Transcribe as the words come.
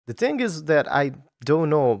The thing is that I don't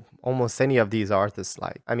know almost any of these artists.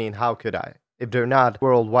 Like, I mean, how could I? If they're not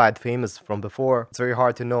worldwide famous from before, it's very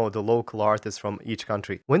hard to know the local artists from each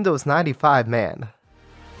country. Windows95man.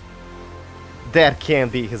 That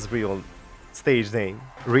can't be his real stage name.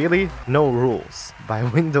 Really? No Rules by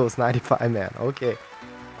Windows95man. Okay.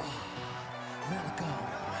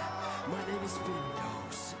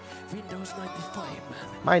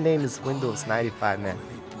 My name is Windows95man.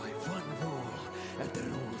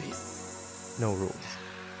 No rules.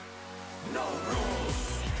 No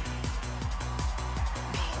rules.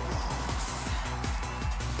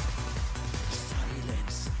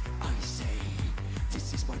 Silence, I say.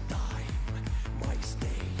 This is my time, my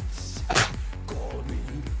states. Call me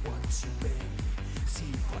what you may.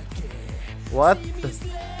 See if I care. What?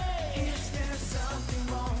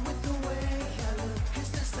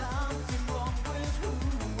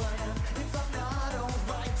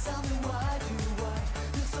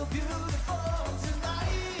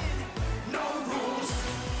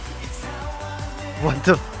 What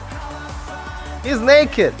the? He's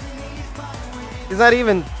naked. He's not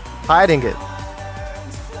even hiding it.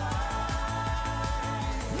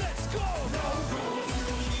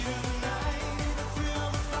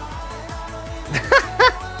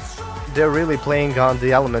 They're really playing on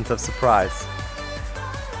the element of surprise.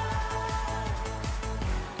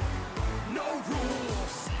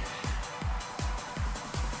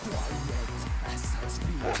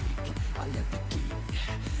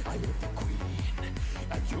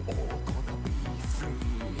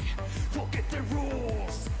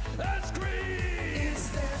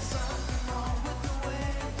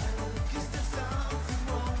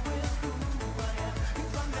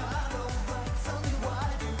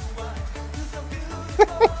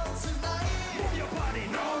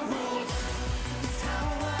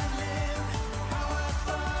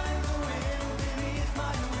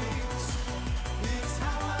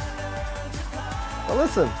 Well,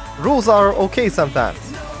 listen, rules are okay sometimes.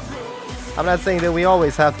 I'm not saying that we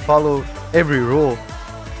always have to follow every rule,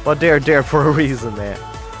 but they're there for a reason, man.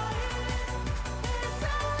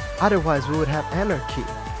 Otherwise, we would have anarchy.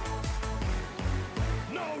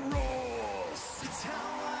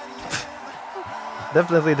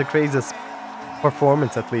 Definitely the craziest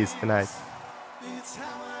performance, at least tonight.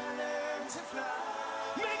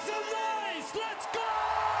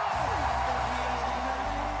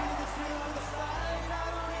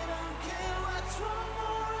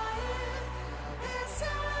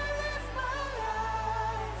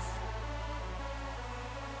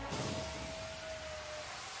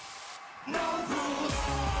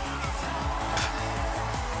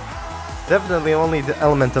 Definitely only the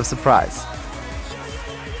element of surprise.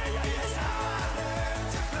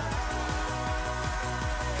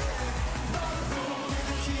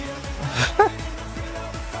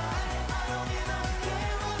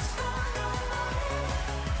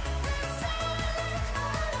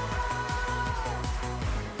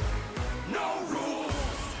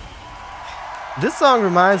 This song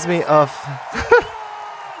reminds me of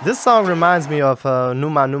this song reminds me of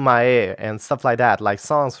Numa Numa E and stuff like that, like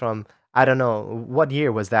songs from, I don't know, what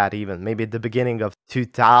year was that even? Maybe the beginning of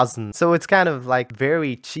 2000. So it's kind of like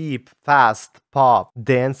very cheap, fast, pop,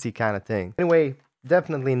 dancey kind of thing. Anyway,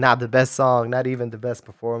 definitely not the best song, not even the best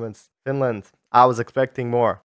performance. Finland, I was expecting more.